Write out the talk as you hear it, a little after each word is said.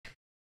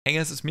Hey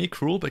guys, it's me,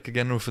 cru3l, back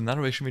again with another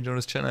reaction video on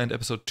this channel and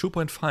episode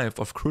 2.5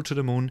 of Crew to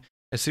the Moon,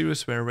 a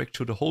series where I react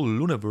to the whole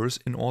LOONAverse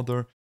in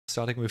order,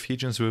 starting with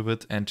HyunJin's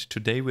Vivid, and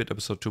today we're at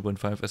episode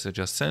 2.5, as I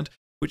just said,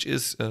 which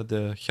is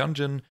the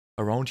HyunJin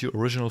Around You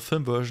original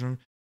film version.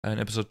 In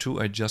episode 2,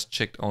 I just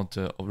checked out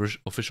the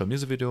official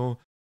music video,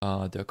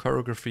 the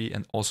choreography,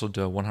 and also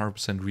the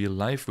 100% real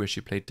life where she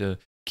played the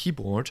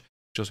keyboard,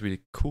 which was really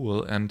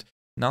cool. And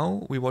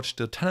now we watched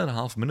the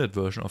 10.5-minute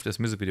version of this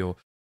music video.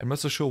 I'm not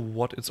so sure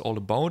what it's all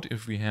about,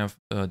 if we have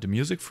the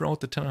music throughout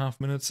the 10.5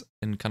 minutes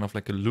in kind of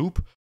like a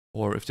loop,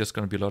 or if there's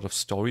going to be a lot of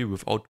story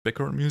without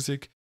background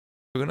music.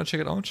 We're going to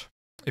check it out.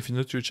 If you're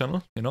new to the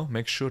channel,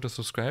 make sure to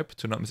subscribe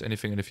to not miss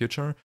anything in the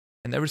future.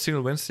 And every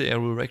single Wednesday I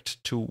will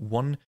react to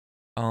one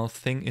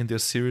thing in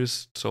this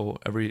series. So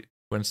every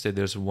Wednesday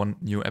there's one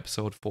new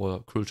episode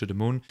for Crew to the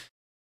Moon.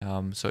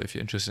 So if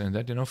you're interested in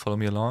that, follow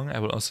me along. I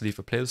will also leave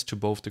a playlist to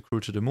both the Crew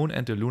to the Moon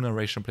and the LOONA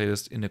narration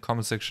playlist in the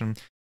comment section,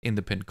 in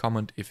the pinned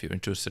comment, if you're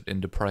interested in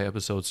the prior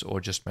episodes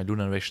or just my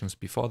LOONA narrations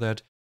before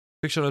that.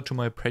 Big shout out to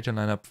my Patreon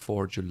lineup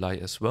for July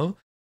as well.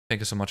 Thank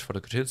you so much for the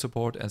continued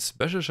support, and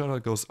special shout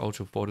out goes out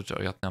to Fortiter,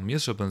 Ariadna,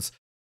 Mirsubens,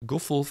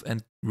 Gofulf,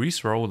 and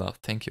Reese Roller.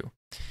 Thank you.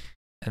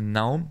 And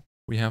now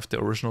we have the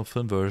original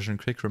film version.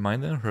 Quick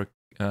reminder, her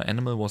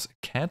animal was a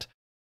cat,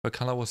 her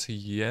color was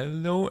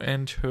yellow,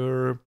 and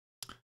her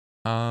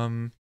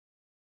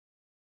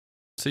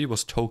city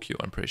was Tokyo,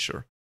 I'm pretty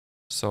sure.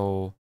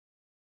 So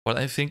what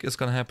I think is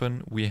gonna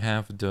happen, we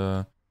have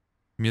the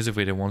music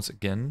video once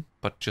again,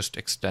 but just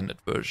extended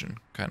version,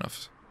 kind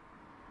of.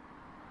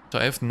 So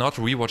I have not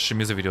rewatched the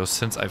music video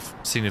since I've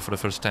seen it for the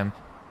first time.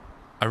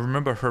 I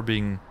remember her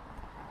being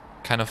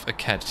kind of a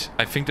cat.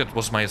 I think that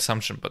was my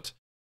assumption, but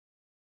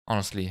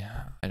honestly,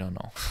 I don't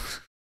know.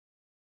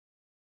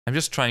 I'm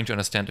just trying to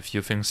understand a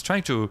few things,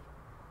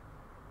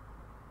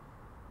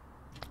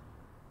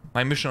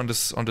 my mission on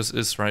this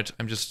is, right,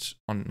 I'm just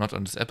not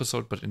on this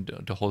episode, but in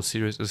the whole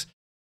series, is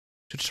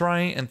to try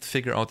and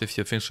figure out a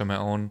few things on my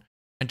own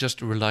and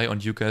just rely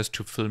on you guys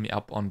to fill me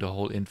up on the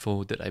whole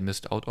info that I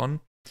missed out on.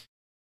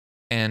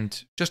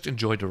 And just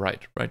enjoy the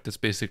ride, right? That's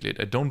basically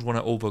it. I don't want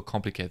to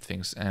overcomplicate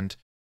things. And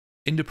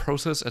in the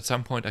process, at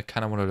some point, I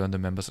kind of want to learn the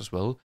members as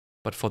well.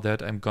 But for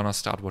that, I'm gonna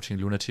start watching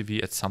LOONA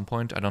TV at some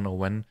point. I don't know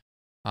when,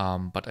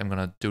 but I'm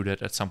gonna do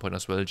that at some point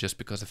as well, just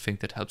because I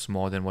think that helps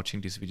more than watching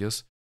these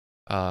videos.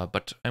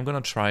 But I'm gonna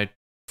try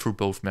through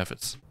both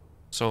methods.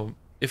 So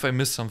if I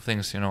miss some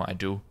things, I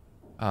do.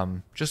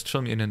 Just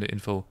fill me in the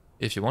info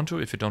if you want to.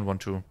 If you don't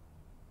want to,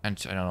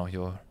 and I don't know,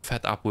 you're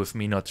fed up with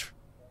me not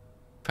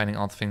finding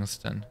out things,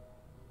 then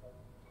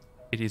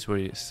it is what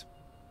it is.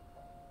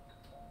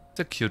 It's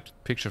a cute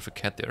picture of a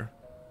cat there.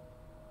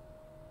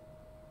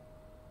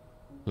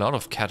 A lot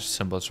of cat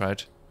symbols,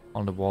 right,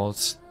 on the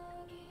walls.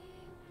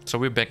 So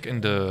we're back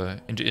in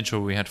the intro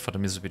we had for the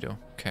music video.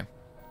 Okay,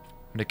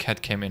 and the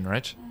cat came in,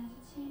 right?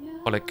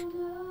 Or like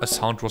a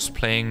sound was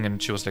playing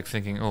and she was like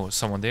thinking, oh, is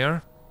someone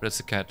there? But it's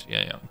a cat.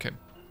 Yeah, okay.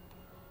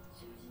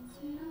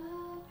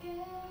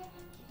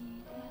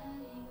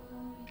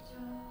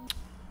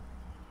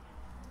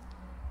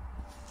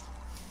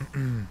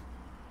 I'm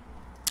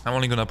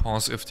only gonna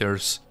pause if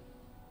there's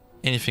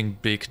anything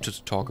big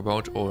to talk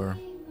about, or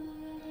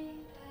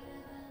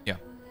yeah,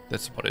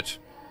 that's about it.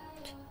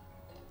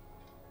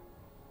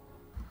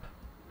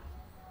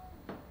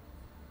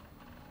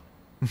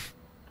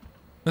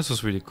 This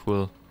was really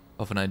cool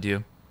of an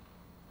idea,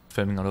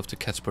 filming out of the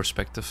cat's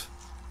perspective.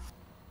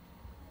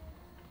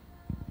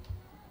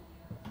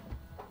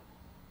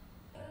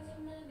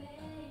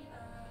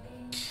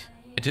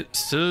 I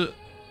still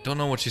don't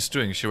know what she's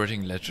doing. She's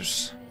writing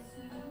letters.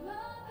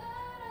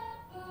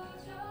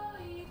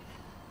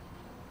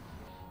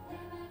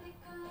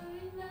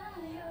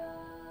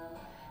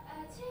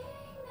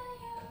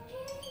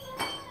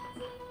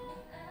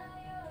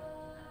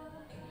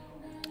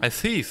 A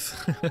thief!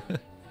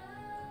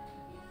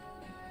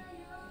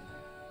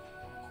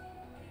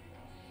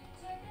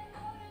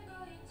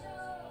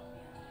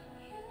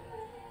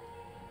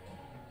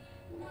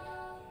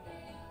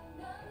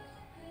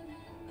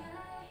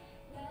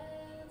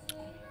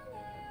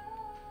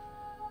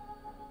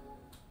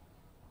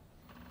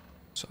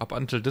 So up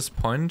until this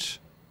point,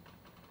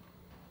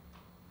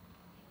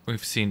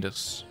 we've seen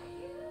this.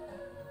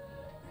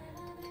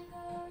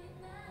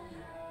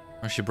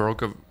 She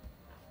broke a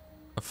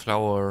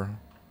flower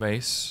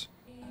vase.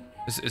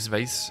 Is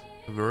vase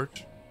a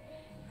word?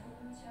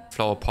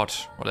 Flower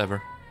pot,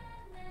 whatever.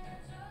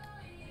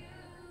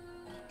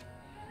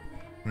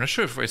 I'm not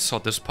sure if I saw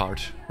this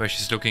part, where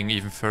she's looking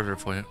even further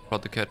for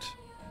the cat.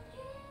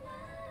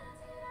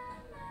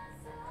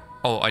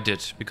 Oh, I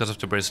did, because of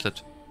the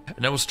bracelet.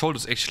 And I was told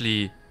it's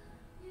actually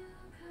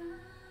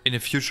in the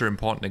future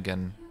important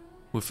again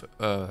with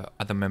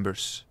other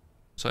members.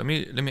 So let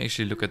me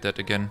actually look at that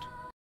again.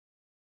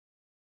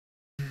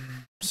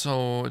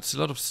 So it's a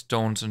lot of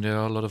stones, and there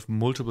are a lot of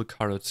multiple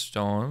colored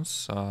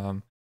stones.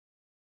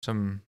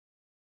 Some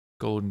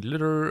golden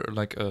glitter,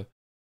 like a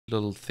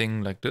little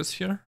thing like this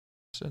here.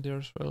 Is there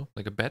as well,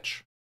 like a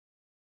badge.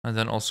 And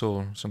then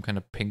also some kind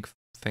of pink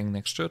thing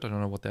next to it. I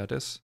don't know what that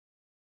is.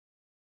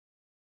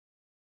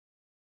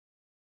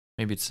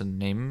 Maybe it's a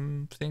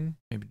name thing.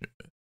 Maybe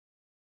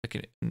like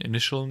an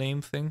initial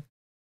name thing,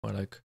 or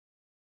like,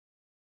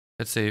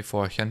 let's say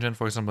for HyunJin,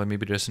 for example,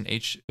 maybe there's an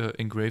H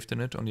engraved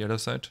in it on the other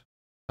side,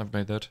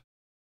 something like that.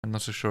 I'm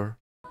not so sure.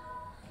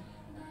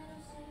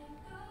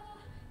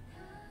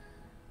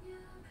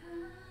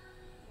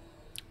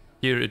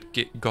 Here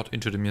it got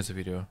into the music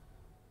video,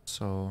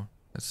 so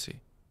let's see.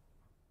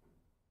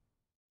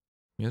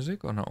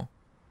 Music or no?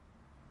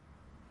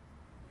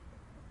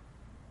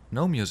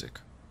 No music.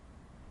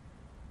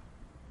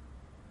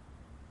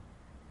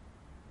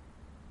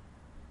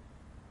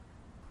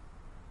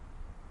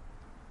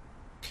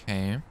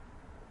 Okay.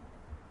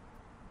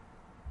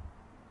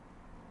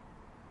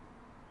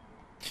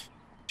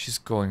 She's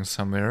going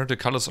somewhere. The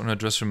colors on her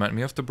dress remind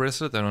me of the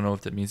bracelet. I don't know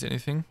if that means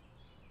anything.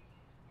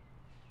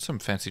 Some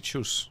fancy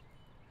shoes.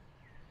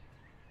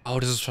 Oh,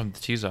 this is from the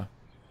teaser.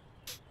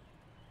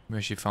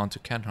 Where she found the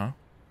cat, huh?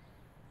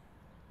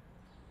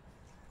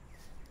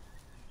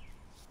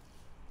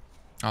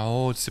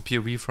 Oh, it's the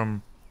POV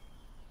from...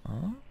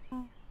 Oh.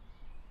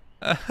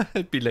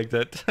 It'd be like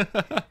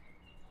that.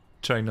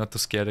 Trying not to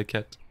scare the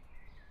cat.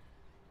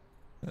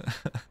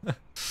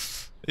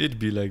 It'd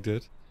be like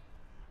that.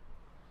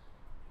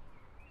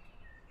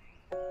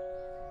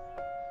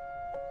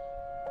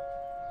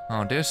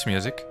 Oh, there's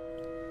music.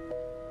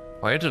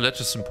 Why are the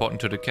letters important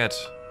to the cat?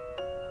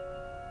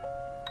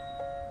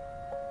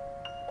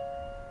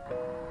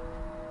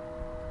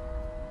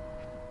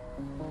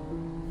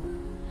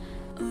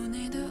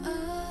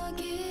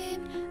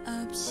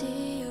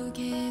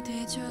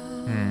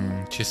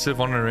 She's still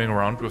wandering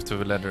around with the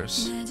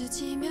letters.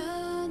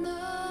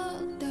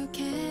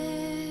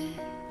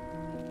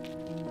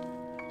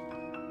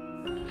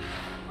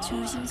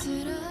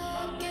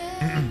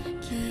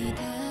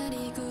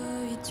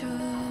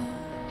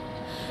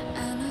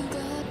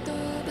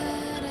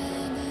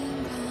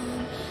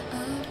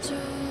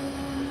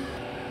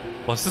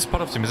 Was this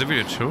part of the music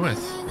video too? It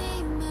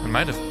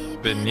might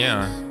have been,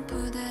 yeah.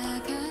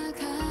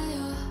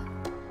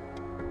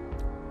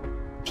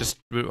 Just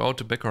without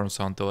the background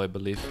sound though, I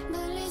believe.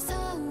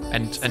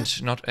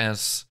 And not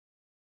as,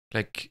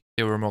 like,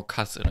 there were more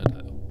cuts in it.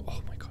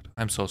 Oh my god,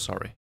 I'm so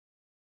sorry.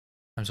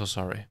 I'm so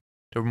sorry.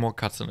 There were more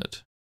cuts in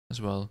it as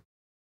well.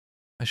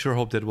 I sure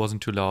hope that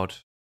wasn't too loud.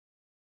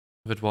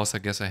 If it was, I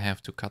guess I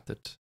have to cut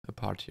it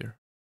apart here.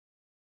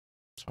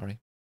 Sorry.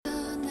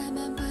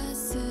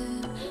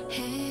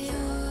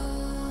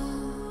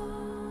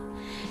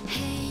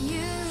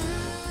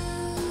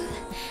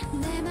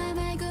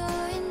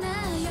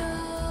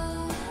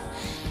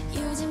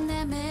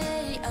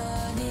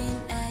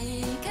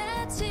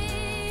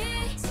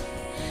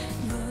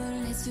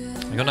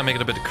 I'm gonna make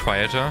it a bit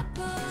quieter.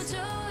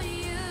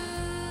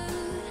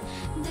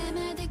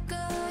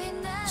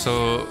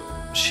 So,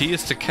 she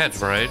is the cat,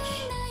 right?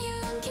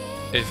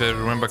 If I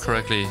remember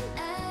correctly.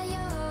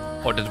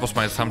 Or that was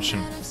my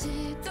assumption.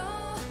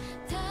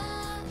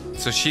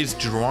 So she's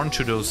drawn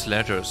to those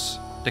letters.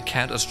 The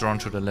cat is drawn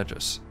to the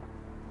letters.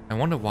 I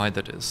wonder why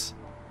that is.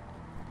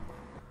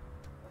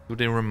 Do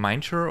they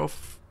remind her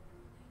of...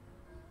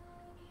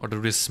 Or do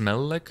they smell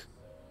like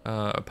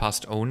a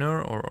past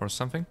owner or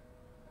something?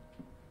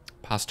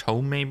 Past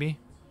home, maybe?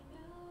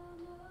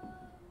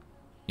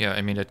 Yeah,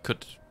 I mean, that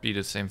could be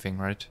the same thing,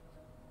 right?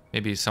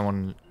 Maybe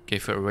someone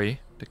gave her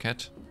away, the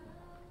cat.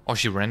 Or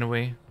she ran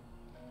away.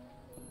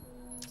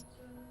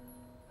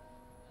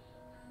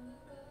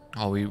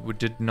 Oh, we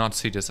did not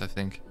see this, I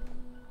think.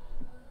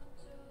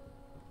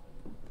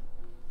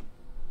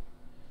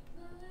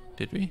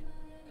 Did we?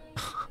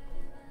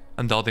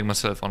 I'm doubting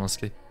myself,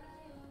 honestly.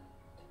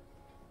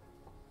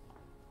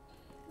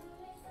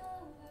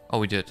 Oh,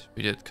 we did,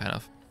 kind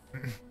of.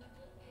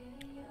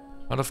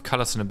 A lot of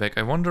colors in the back.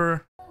 I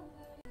wonder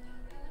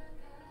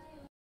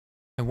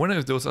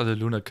if those are the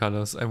LOONA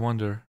colors. I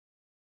wonder.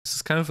 This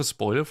is kind of a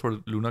spoiler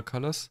for LOONA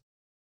colors.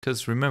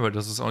 Because remember,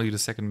 this is only the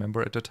second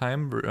member at the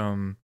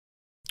time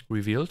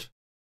revealed.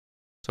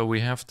 So we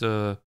have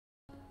the...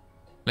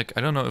 Like,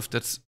 I don't know if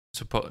that's...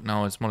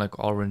 No, it's more like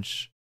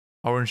orange.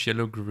 Orange,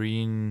 yellow,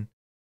 green,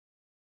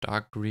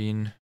 dark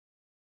green,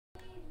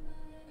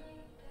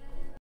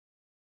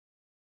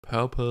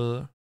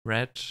 purple,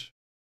 red,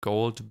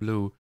 gold,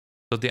 blue.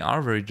 So they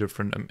are very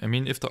different. I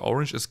mean, if the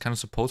orange is kind of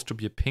supposed to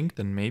be a pink,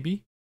 then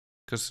maybe.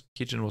 Because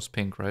Hyunjin was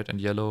pink, right?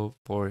 And yellow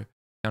for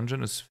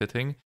HyunJin is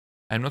fitting.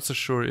 I'm not so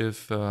sure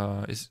if...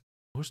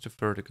 who's the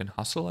third again?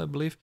 Hustle, I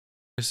believe.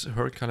 Is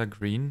her color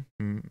green?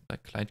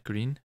 Like light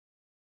green?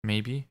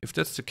 Maybe. If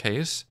that's the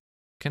case,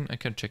 I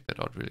can check that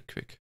out really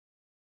quick.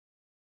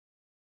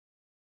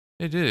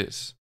 It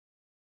is.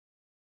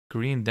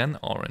 Green, then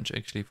orange,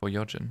 actually, for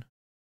Hyunjin.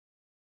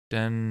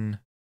 Then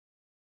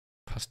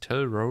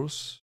pastel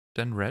rose,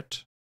 then red.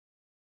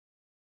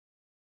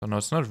 So no,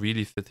 it's not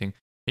really fitting.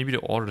 Maybe the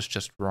order is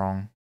just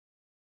wrong.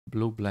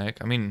 Blue, black.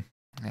 I mean,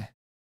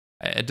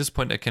 at this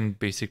point I can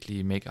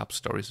basically make up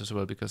stories as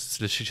well because it's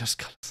literally just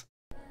colors.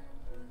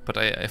 But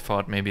I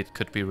thought maybe it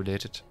could be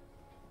related.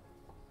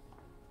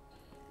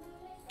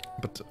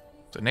 But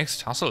the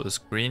next hustle is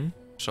green,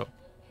 so...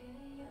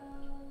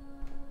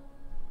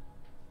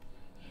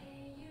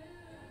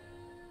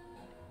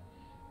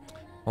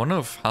 I wonder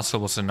if Hustle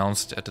was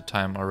announced at the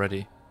time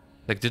already.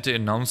 Like, did they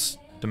announce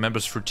the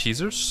members through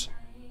teasers?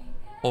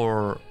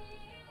 Or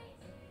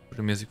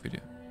the music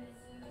video?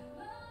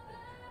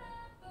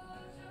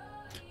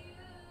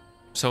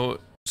 So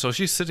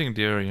she's sitting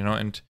there, you know,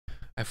 and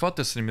I thought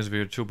this in the music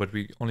video too, but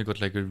we only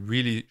got like a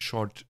really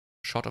short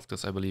shot of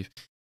this, I believe.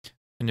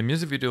 In the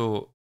music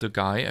video, the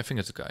guy, I think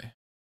it's a guy,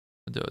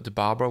 the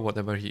barber,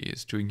 whatever he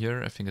is doing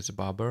here, I think it's a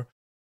barber,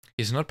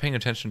 he's not paying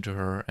attention to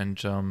her, and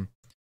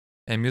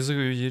in music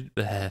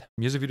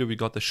video we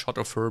got the shot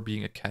of her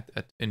being a cat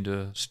in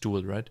the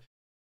stool, right?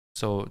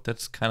 So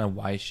that's kind of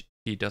why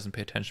he doesn't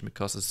pay attention,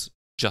 because it's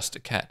just a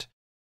cat.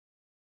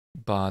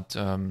 But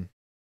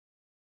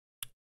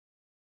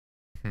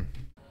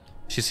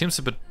she seems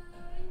a bit,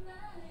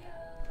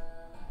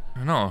 I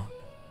don't know.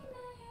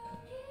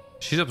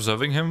 She's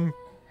observing him.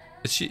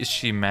 Is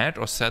she mad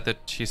or sad that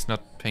she's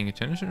not paying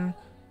attention?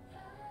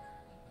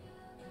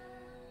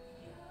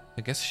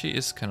 I guess she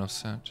is kind of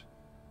sad.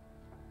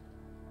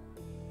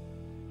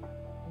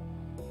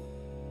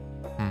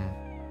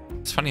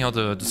 It's funny how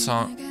the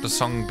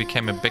song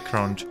became a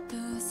background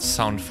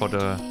sound for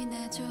the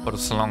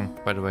salon,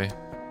 by the way.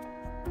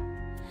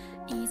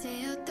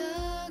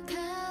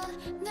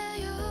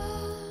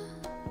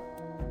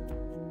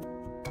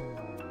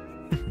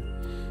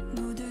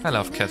 I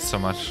love cats so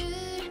much.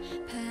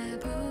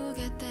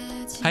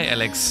 Hi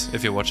Alex,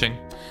 if you're watching.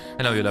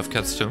 I know you love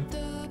cats too.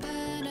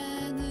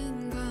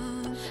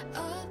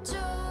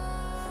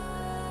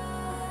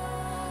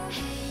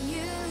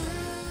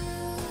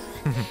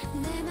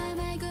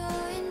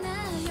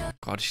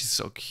 God, she's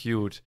so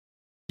cute.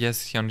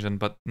 Yes, HyunJin,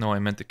 but no, I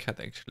meant the cat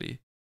actually.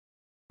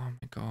 Oh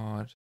my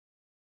god.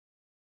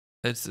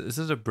 Is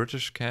it a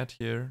British cat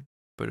here?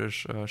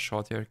 British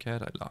short-haired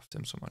cat? I love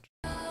them so much.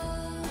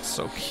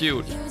 So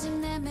cute.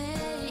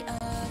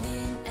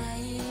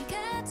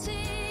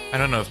 I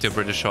don't know if they're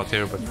British short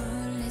hair, but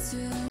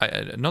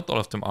not all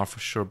of them are for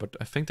sure, but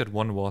I think that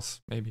one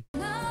was, maybe.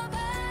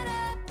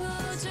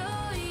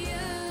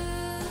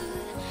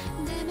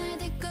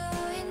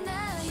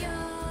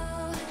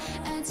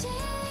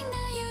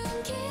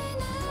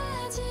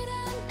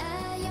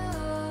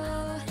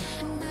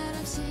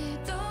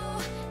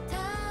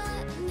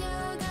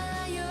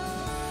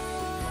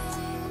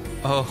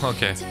 Oh,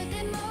 okay.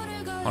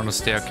 On a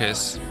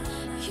staircase.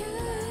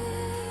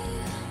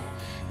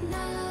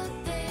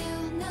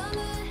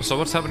 So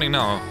what's happening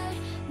now?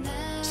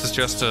 Is this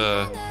just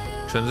a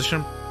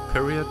transition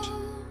period?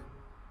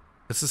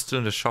 This is still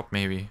in the shop,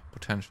 maybe,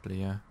 potentially,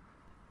 yeah.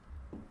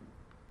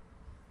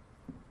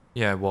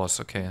 Yeah, it was,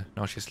 okay.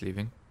 Now she's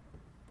leaving.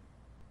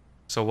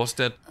 So was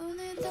that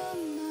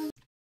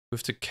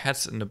with the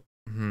cats in the...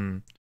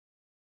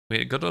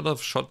 We got a lot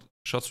of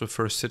shots with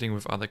her sitting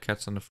with other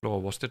cats on the floor.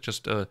 Was that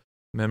just a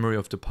memory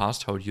of the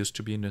past, how it used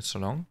to be in the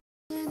salon?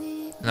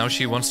 Now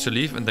she wants to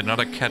leave and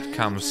another cat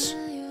comes.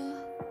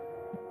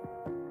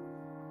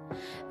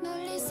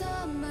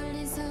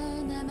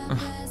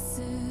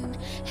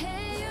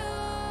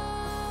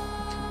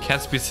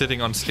 Cats be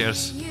sitting on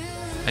stairs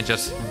and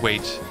just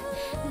wait.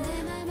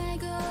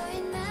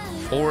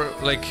 Or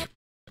like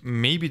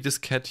maybe this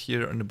cat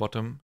here on the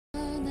bottom.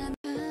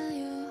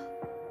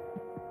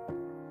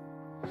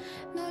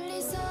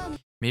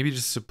 Maybe this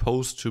is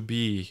supposed to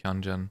be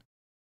HyunJin.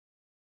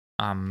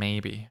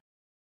 Maybe.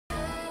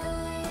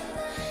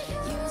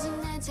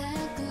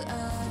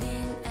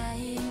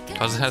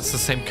 Because it has the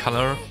same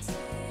color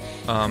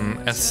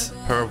as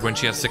her when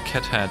she has the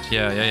cat head.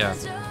 Yeah.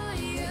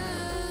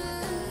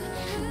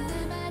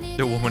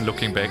 The woman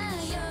looking back.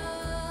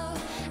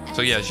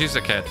 So yeah, she's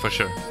a cat for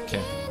sure.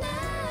 Okay.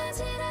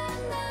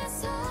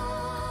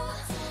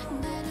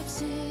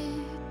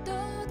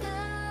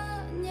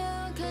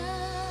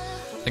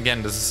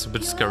 Again, this is a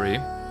bit scary.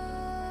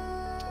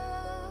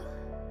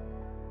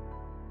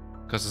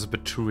 Because it's a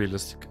bit too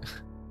realistic.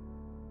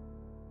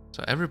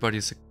 So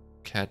everybody's a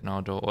cat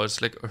now though, or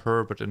it's like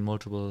her but in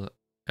multiple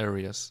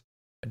areas.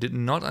 I did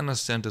not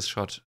understand this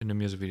shot in the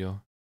music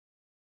video.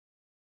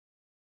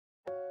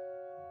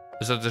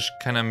 Is that just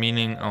kind of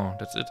meaning... Oh,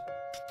 that's it.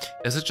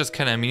 Is it just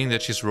kind of meaning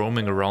that she's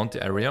roaming around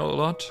the area a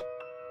lot?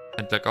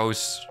 And like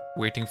always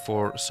waiting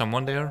for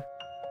someone there?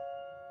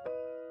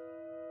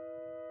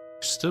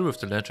 Still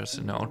with the letters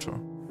in the outro.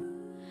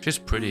 She's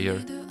pretty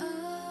here.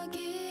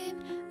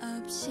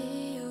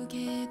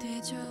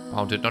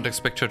 Wow, did not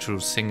expect her to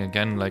sing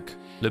again, like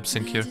lip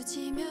sync here.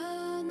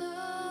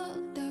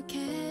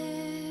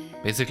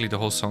 Basically the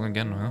whole song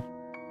again, huh?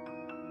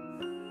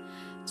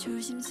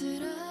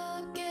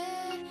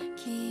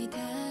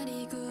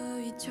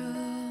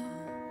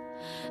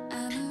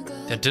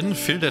 It didn't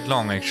feel that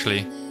long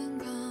actually.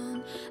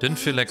 Didn't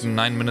feel like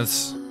 9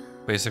 minutes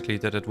basically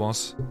that it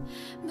was.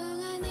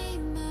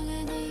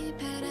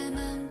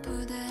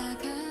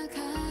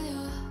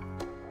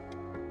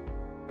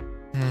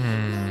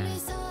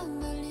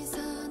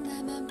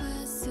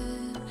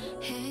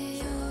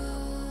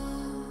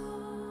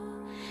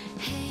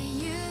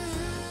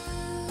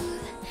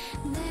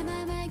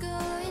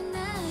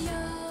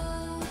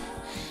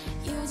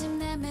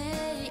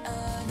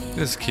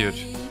 This is cute.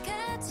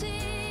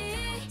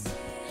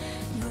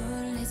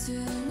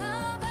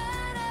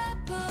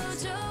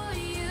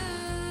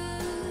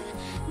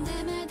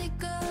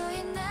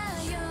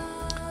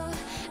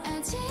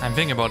 I'm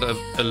thinking about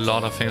a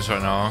lot of things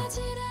right now.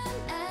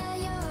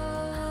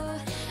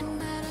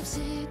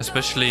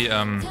 Especially,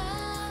 I'm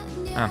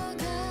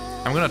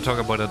gonna talk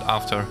about it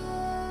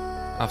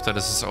after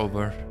this is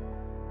over,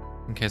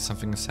 in case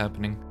something is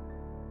happening.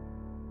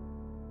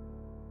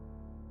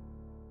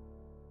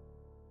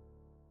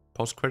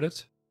 Post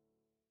credit?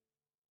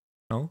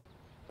 No?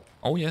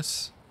 Oh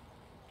yes.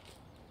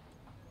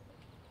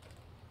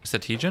 Is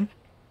that HyunJin?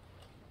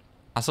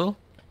 Hustle?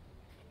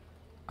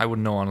 I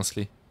wouldn't know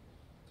honestly.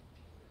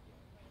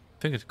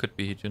 I think it could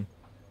be HyunJin.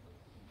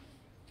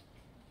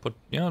 But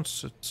yeah,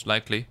 it's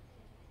likely.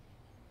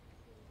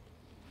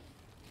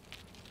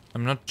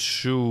 I'm not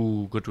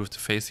too good with the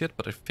face yet,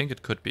 but I think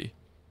it could be.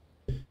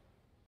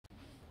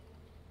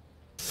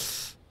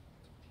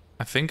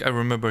 I think I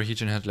remember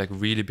HyunJin had like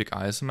really big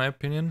eyes in my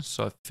opinion,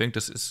 so I think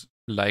this is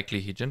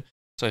likely HyunJin.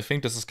 So I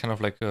think this is kind of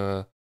like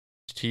a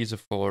teaser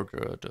for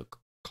the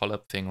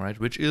collab thing, right?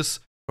 Which is,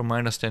 from my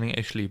understanding,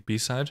 actually a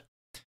B-side.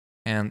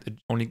 And it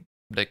only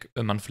like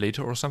a month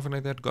later or something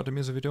like that got a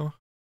music video.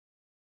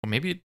 Or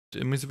maybe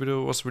the music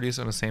video was released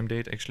on the same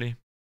date actually.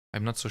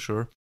 I'm not so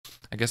sure.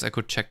 I guess I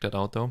could check that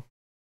out though.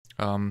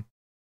 But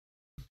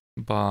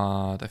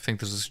I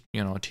think this is,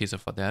 you know, a teaser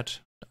for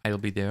that. I'll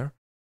be there.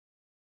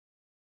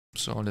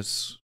 So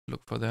let's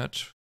look for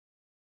that.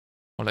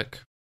 Or like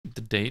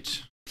the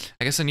date.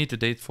 I guess I need the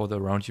date for the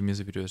Around You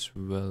music video as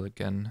well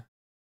again.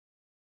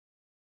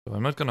 So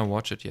I'm not gonna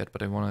watch it yet,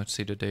 but I wanna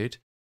see the date.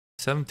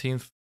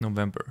 17th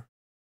November.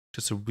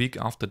 Just a week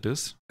after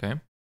this,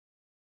 okay.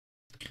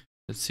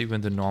 Let's see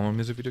when the normal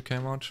music video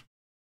came out.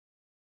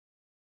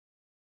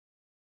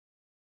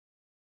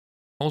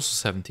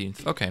 Also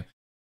 17th, okay.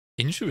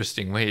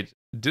 Interesting, wait.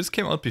 This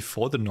came out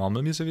before the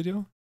normal music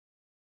video?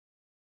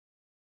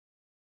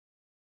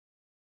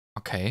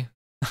 Okay.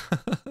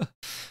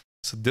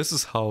 So this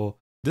is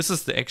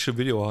the actual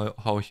video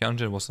how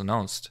HyunJin was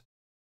announced.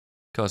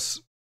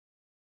 Because,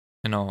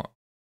 you know,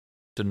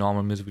 the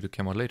normal music video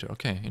came out later.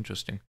 Okay,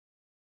 interesting.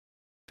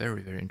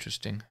 Very, very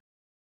interesting.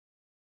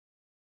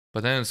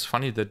 But then it's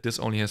funny that this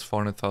only has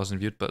 400,000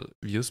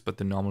 views, but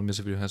the normal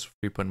music video has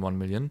 3.1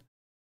 million.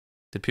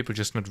 Did people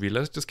just not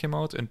realize this came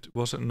out and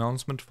was an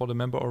announcement for the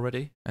member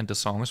already? And the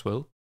song as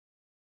well?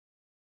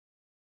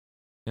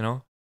 You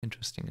know?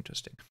 Interesting,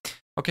 interesting.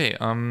 Okay,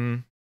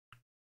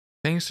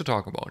 things to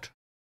talk about.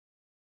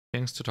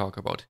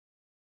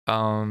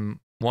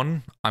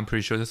 One, I'm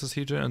pretty sure this is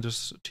HyunJin and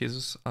this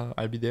teases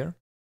I'll be there.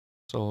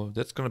 So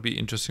that's gonna be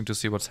interesting to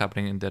see what's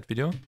happening in that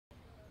video.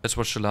 Let's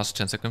watch the last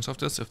 10 seconds of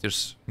this, if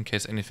there's, in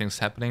case anything's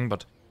happening,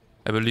 but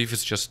I believe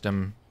it's just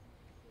them,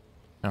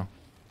 you know,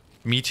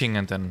 meeting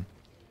and then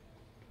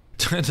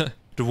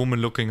the woman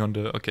looking on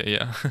the, okay,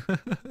 yeah.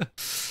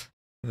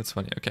 That's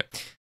funny, okay.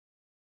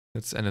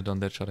 Let's end it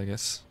on that shot, I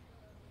guess.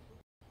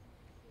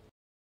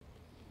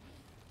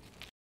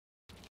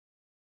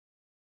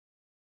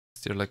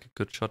 Is there like a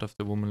good shot of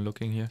the woman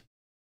looking here?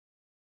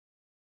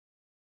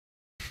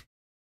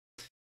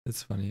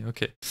 That's funny,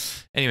 okay.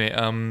 Anyway,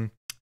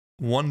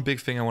 one big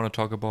thing I want to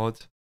talk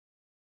about.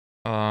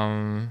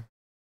 Oh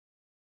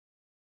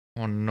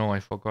no,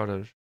 I forgot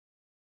it.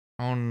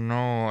 Oh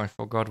no, I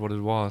forgot what it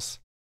was.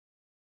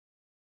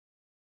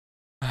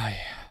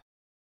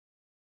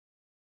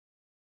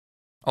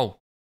 Oh,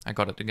 I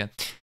got it again.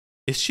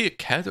 Is she a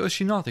cat or is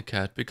she not a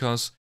cat?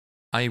 Because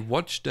I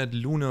watched that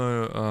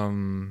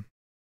LOONA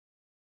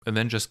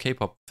Avengers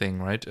K-pop thing,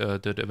 right?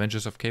 The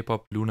Avengers of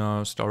K-pop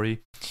LOONA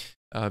story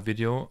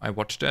video. I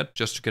watched that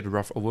just to get a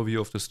rough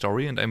overview of the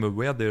story, and I'm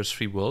aware there's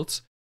 3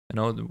 worlds. You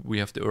know, we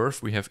have the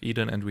Earth, we have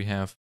Eden, and we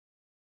have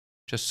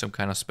just some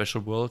kind of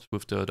special world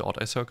with the odd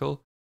eye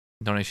circle.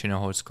 I don't actually know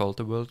how it's called,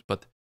 the world,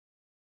 but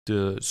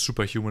the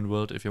superhuman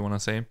world, if you want to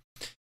say.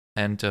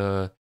 And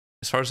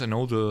as far as I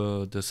know,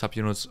 the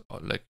subunits,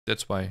 like,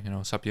 that's why, you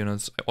know,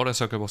 subunits, odd eye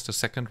circle was the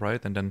second,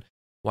 right? And then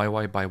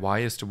YY by Y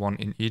is the one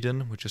in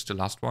Eden, which is the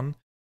last one.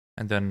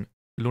 And then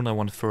LOONA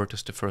 1/3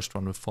 is the first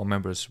one with 4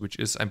 members, which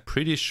is, I'm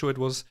pretty sure it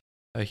was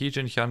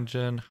HyunJin,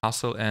 HyunJin,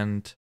 Hustle,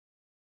 and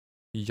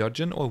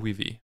HyunJin or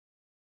Vivi?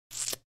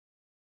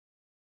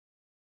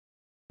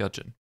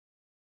 HyunJin.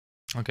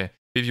 Okay,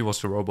 Vivi was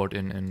the robot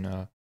in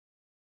Odd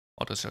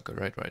Eye Circle,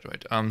 right.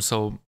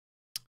 So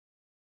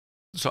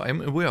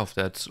I'm aware of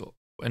that. So,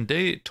 and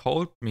they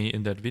told me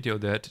in that video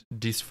that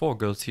these 4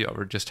 girls here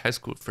are just high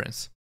school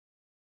friends.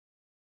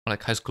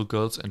 Like high school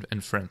girls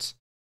and friends.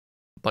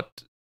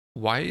 But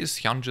why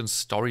is HyunJin's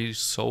story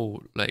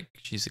so, like,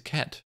 she's a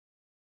cat?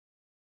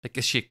 Like,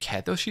 is she a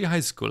cat or is she a high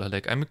schooler?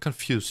 Like, I'm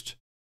confused.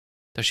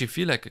 Does she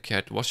feel like a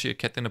cat? Was she a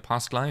cat in a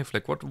past life?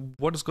 Like,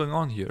 what is going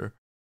on here?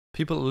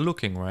 People are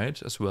looking,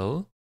 right, as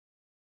well?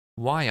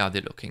 Why are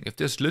they looking? If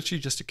there's literally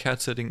just a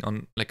cat sitting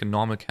on, like, a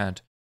normal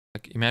cat,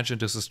 like, imagine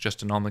this is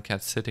just a normal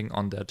cat sitting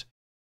on that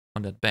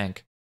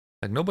bank.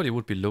 Like, nobody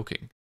would be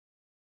looking.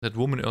 That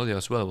woman earlier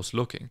as well was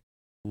looking.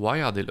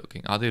 Why are they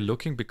looking? Are they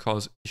looking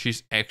because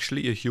she's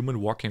actually a human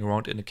walking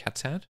around in a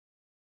cat's head?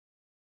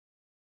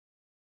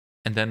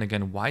 And then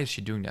again, why is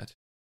she doing that?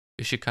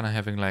 Is she kind of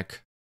having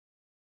like...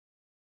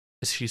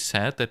 Is she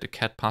sad that the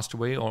cat passed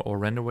away or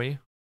ran away?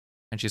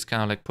 and she's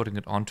kind of like putting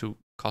it onto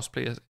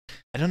cosplay.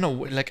 I don't know,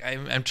 like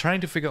I'm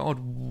trying to figure out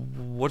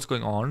what's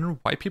going on,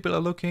 why people are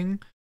looking,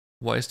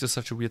 why is this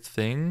such a weird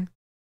thing,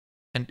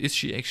 and is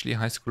she actually a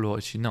high schooler or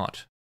is she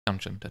not?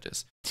 HyunJin, that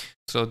is.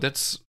 So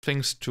that's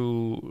things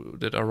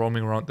that are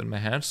roaming around in my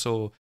head.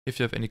 So if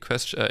you have any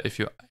if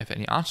you have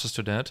any answers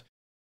to that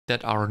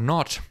are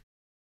not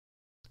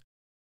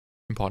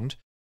important,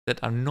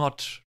 that are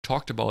not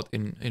talked about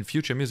in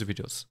future music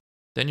videos,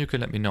 then you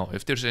can let me know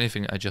if there's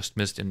anything I just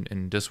missed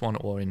in this one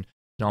or in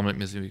normal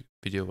music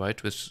video,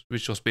 right?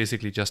 Which was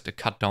basically just a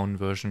cut down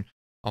version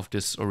of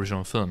this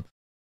original film.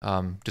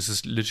 This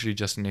is literally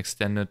just an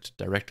extended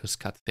director's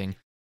cut thing.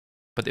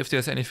 But if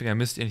there's anything I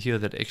missed in here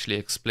that actually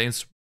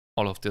explains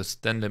all of this,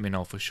 then let me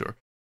know for sure.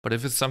 But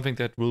if it's something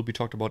that will be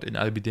talked about in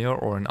I'll Be There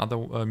or in other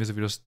music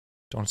videos,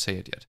 don't say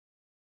it yet.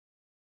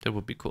 That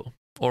would be cool.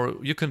 Or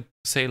you can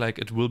say like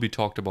it will be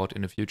talked about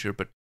in the future,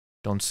 but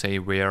don't say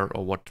where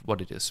or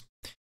what it is.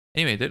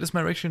 Anyway, that is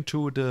my reaction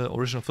to the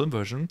original film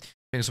version.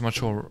 Thanks so much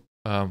for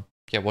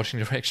watching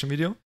the reaction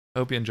video. I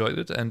hope you enjoyed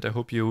it, and I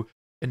hope you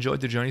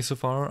enjoyed the journey so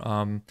far.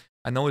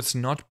 I know it's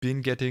not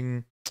been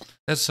getting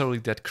necessarily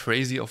that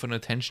crazy of an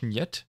attention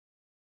yet.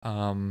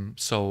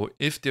 So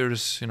if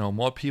there's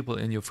more people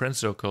in your friend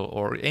circle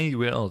or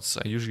anywhere else,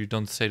 I usually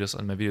don't say this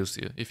on my videos.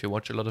 If you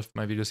watch a lot of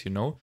my videos, you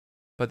know.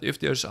 But if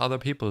there's other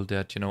people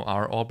that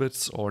are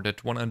orbits or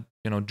that want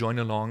to join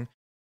along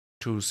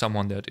to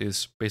someone that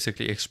is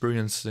basically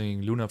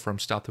experiencing LOONA from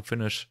start to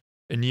finish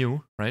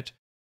anew, right?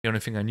 The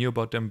only thing I knew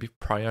about them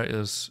prior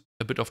is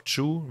a bit of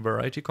true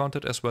variety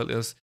content as well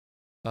as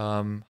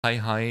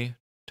high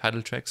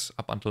title tracks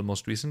up until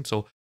most recent.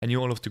 So I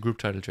knew all of the group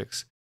title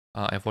tracks.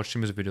 I've watched the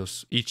music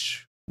videos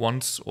each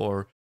once,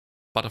 or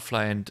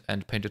Butterfly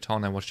and Painted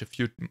Town I watched a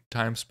few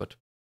times, but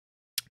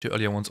the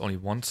earlier ones only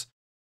once.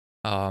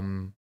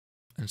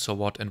 And So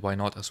What and Why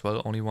Not as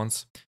well, only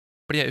once.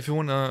 But yeah, if you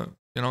wanna,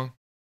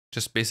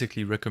 just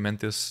basically recommend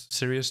this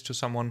series to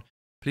someone,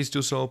 please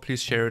do so.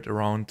 Please share it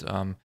around,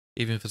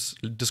 even if it's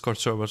Discord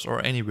servers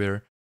or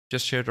anywhere.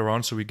 Just share it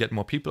around so we get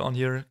more people on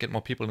here, get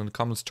more people in the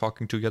comments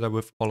talking together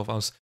with all of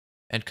us,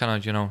 and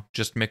kind of,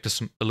 just make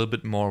this a little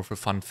bit more of a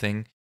fun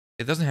thing.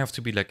 It doesn't have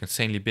to be like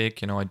insanely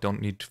big, I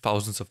don't need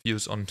thousands of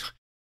views on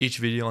each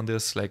video on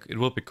this. Like, it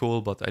will be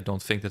cool, but I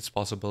don't think that's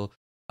possible.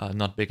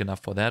 Not big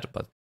enough for that,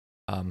 but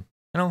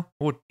I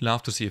would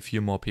love to see a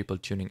few more people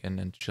tuning in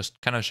and just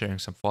kind of sharing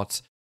some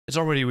thoughts. It's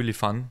already really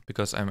fun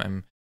because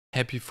I'm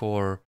happy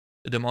for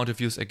the amount of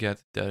views I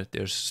get.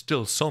 There's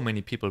still so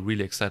many people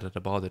really excited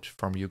about it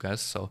from you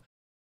guys. So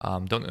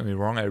don't get me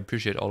wrong, I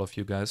appreciate all of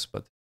you guys,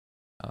 but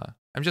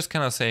I'm just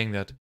kind of saying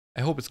that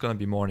I hope it's going to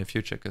be more in the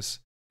future, because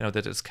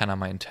that is kind of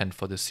my intent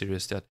for this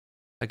series, that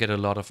I get a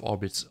lot of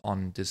orbits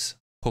on this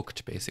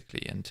hooked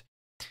basically, and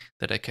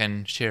that I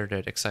can share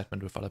that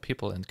excitement with other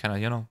people and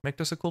kind of make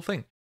this a cool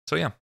thing. So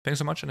yeah, thanks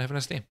so much and have a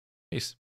nice day. Peace.